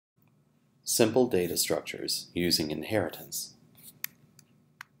Simple data structures using inheritance.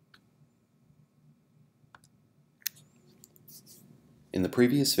 In the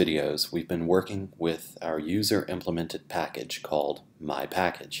previous videos, we've been working with our user-implemented package called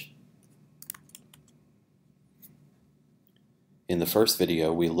myPackage. In the first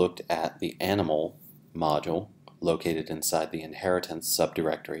video, we looked at the animal module located inside the inheritance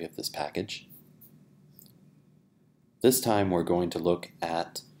subdirectory of this package. This time we're going to look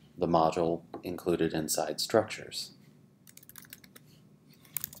at the module included inside structures.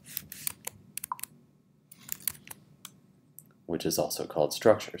 Which is also called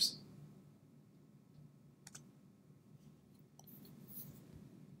structures.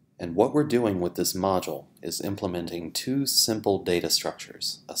 And what we're doing with this module is implementing two simple data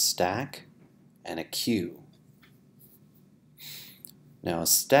structures, a stack and a queue. Now a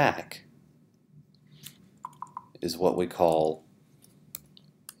stack is what we call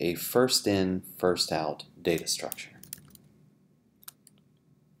a first in, first out data structure.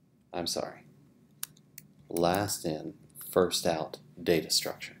 I'm sorry, last in, first out data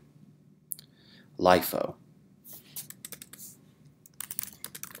structure. LIFO.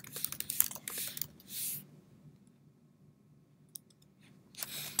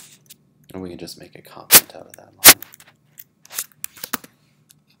 And we can just make a comment out of that line.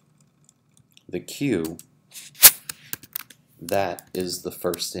 The queue, that is the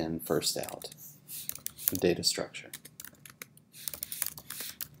first in, first out data structure.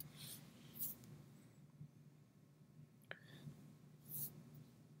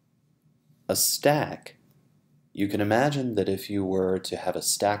 A stack, you can imagine that if you were to have a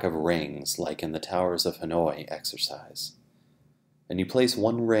stack of rings like in the Towers of Hanoi exercise, and you place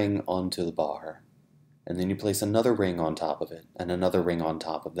one ring onto the bar, and then you place another ring on top of it, and another ring on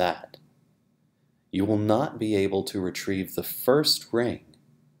top of that, you will not be able to retrieve the first ring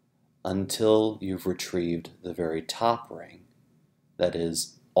until you've retrieved the very top ring, that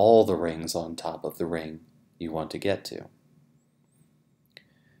is, all the rings on top of the ring you want to get to.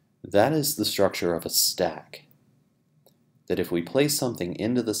 That is the structure of a stack. That if we place something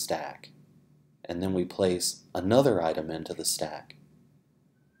into the stack, and then we place another item into the stack,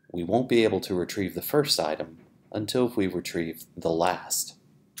 we won't be able to retrieve the first item until we retrieve the last.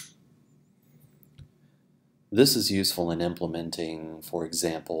 This is useful in implementing, for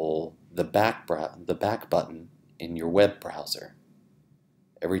example, the back button in your web browser.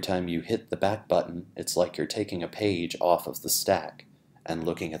 Every time you hit the back button, it's like you're taking a page off of the stack and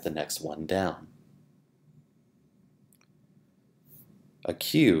looking at the next one down. A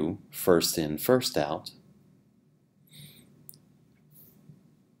queue, first in, first out.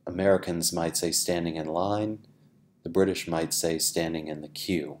 Americans might say standing in line. The British might say standing in the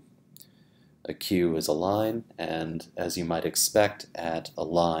queue. A queue is a line, and as you might expect at a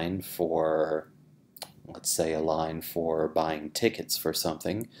line for, let's say a line for buying tickets for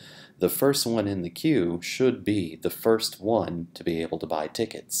something, the first one in the queue should be the first one to be able to buy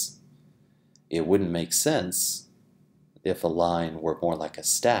tickets. It wouldn't make sense if a line were more like a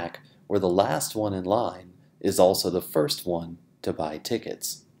stack, where the last one in line is also the first one to buy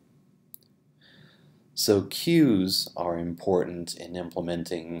tickets. So queues are important in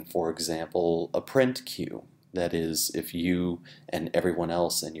implementing, for example, a print queue. That is, if you and everyone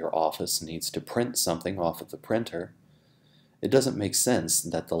else in your office needs to print something off of the printer, it doesn't make sense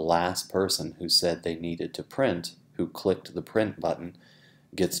that the last person who said they needed to print, who clicked the print button,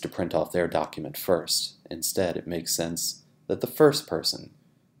 gets to print off their document first. Instead, it makes sense that the first person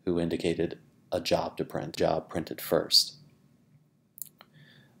who indicated a job to print, printed first.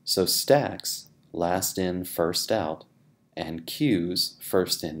 So stacks, last in, first out, and queues,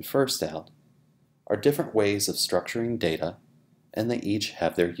 first in, first out, are different ways of structuring data, and they each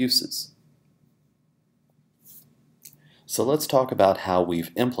have their uses. So let's talk about how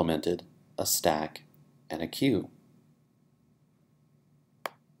we've implemented a stack and a queue.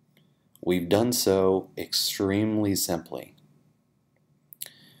 We've done so extremely simply.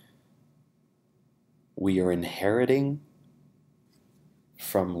 We are inheriting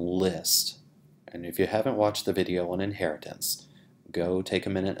from list. And if you haven't watched the video on inheritance, go take a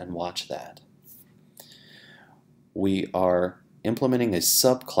minute and watch that. We are implementing a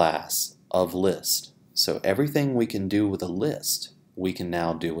subclass of list. So everything we can do with a list, we can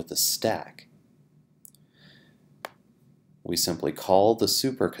now do with a stack. We simply call the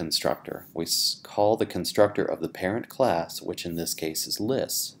super constructor. We call the constructor of the parent class, which in this case is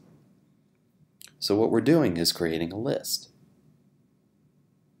list. So what we're doing is creating a list.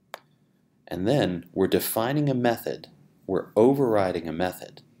 And then we're defining a method, we're overriding a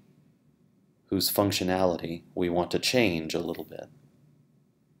method whose functionality we want to change a little bit.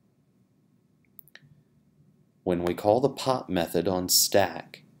 When we call the pop method on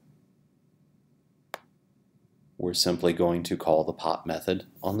stack, we're simply going to call the pop method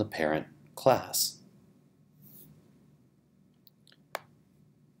on the parent class.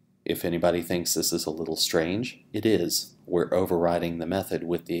 If anybody thinks this is a little strange, it is. We're overriding the method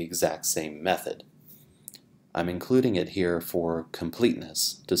with the exact same method. I'm including it here for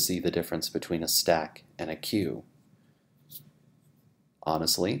completeness to see the difference between a stack and a queue.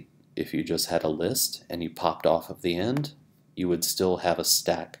 Honestly, if you just had a list and you popped off of the end, you would still have a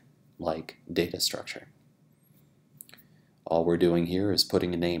stack-like data structure. All we're doing here is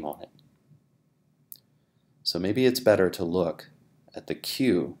putting a name on it. So maybe it's better to look at the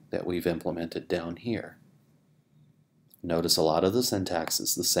queue that we've implemented down here. Notice a lot of the syntax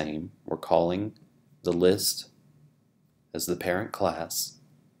is the same. We're calling the list as the parent class,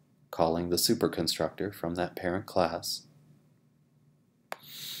 calling the superconstructor from that parent class.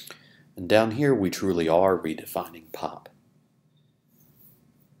 And down here we truly are redefining pop.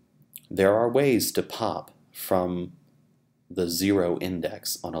 There are ways to pop from the 0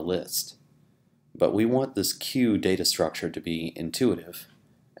 index on a list, but we want this queue data structure to be intuitive,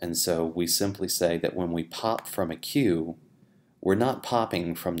 and so we simply say that when we pop from a queue, we're not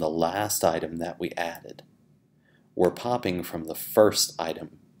popping from the last item that we added. We're popping from the first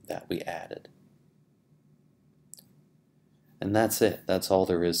item that we added. And that's it. That's all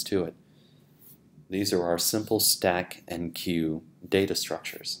there is to it. These are our simple stack and queue data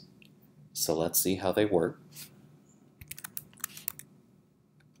structures. So let's see how they work.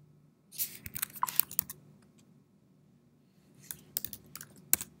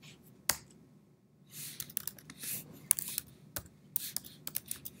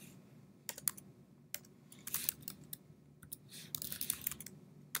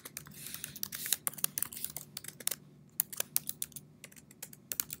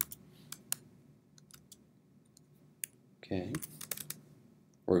 Okay,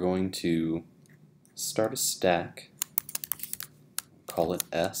 we're going to start a stack, call it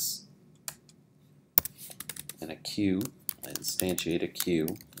S, and a queue, instantiate a queue,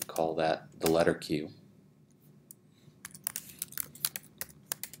 and call that the letter Q.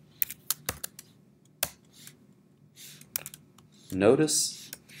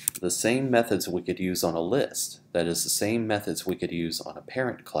 Notice the same methods we could use on a list, that is the same methods we could use on a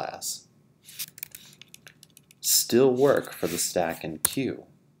parent class, still work for the stack and queue.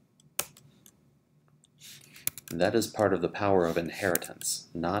 And that is part of the power of inheritance,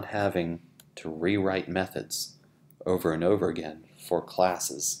 not having to rewrite methods over and over again for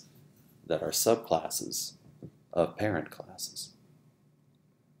classes that are subclasses of parent classes.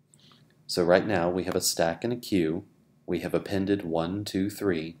 So right now we have a stack and a queue. We have appended 1, 2,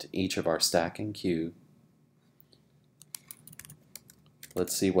 3 to each of our stack and queue.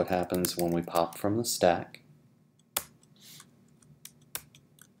 Let's see what happens when we pop from the stack.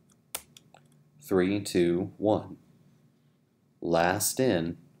 3, 2, 1. Last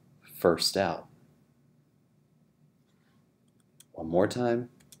in, first out. One more time.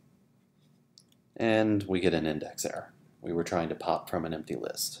 And we get an index error. We were trying to pop from an empty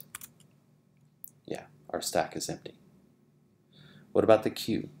list. Yeah, our stack is empty. What about the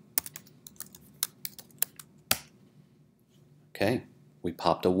queue? Okay, we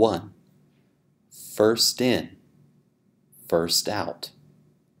popped a 1. First in, first out.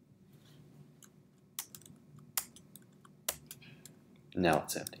 Now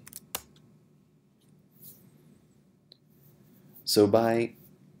it's empty. So by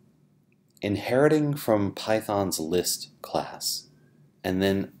inheriting from Python's list class and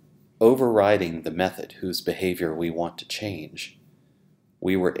then overriding the method whose behavior we want to change,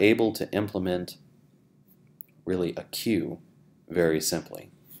 we were able to implement really a queue very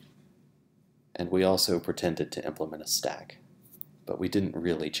simply. And we also pretended to implement a stack, but we didn't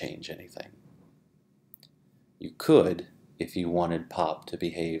really change anything. You could, if you wanted pop to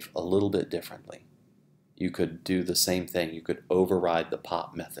behave a little bit differently, you could do the same thing. You could override the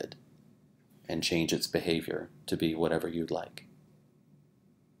pop method and change its behavior to be whatever you'd like.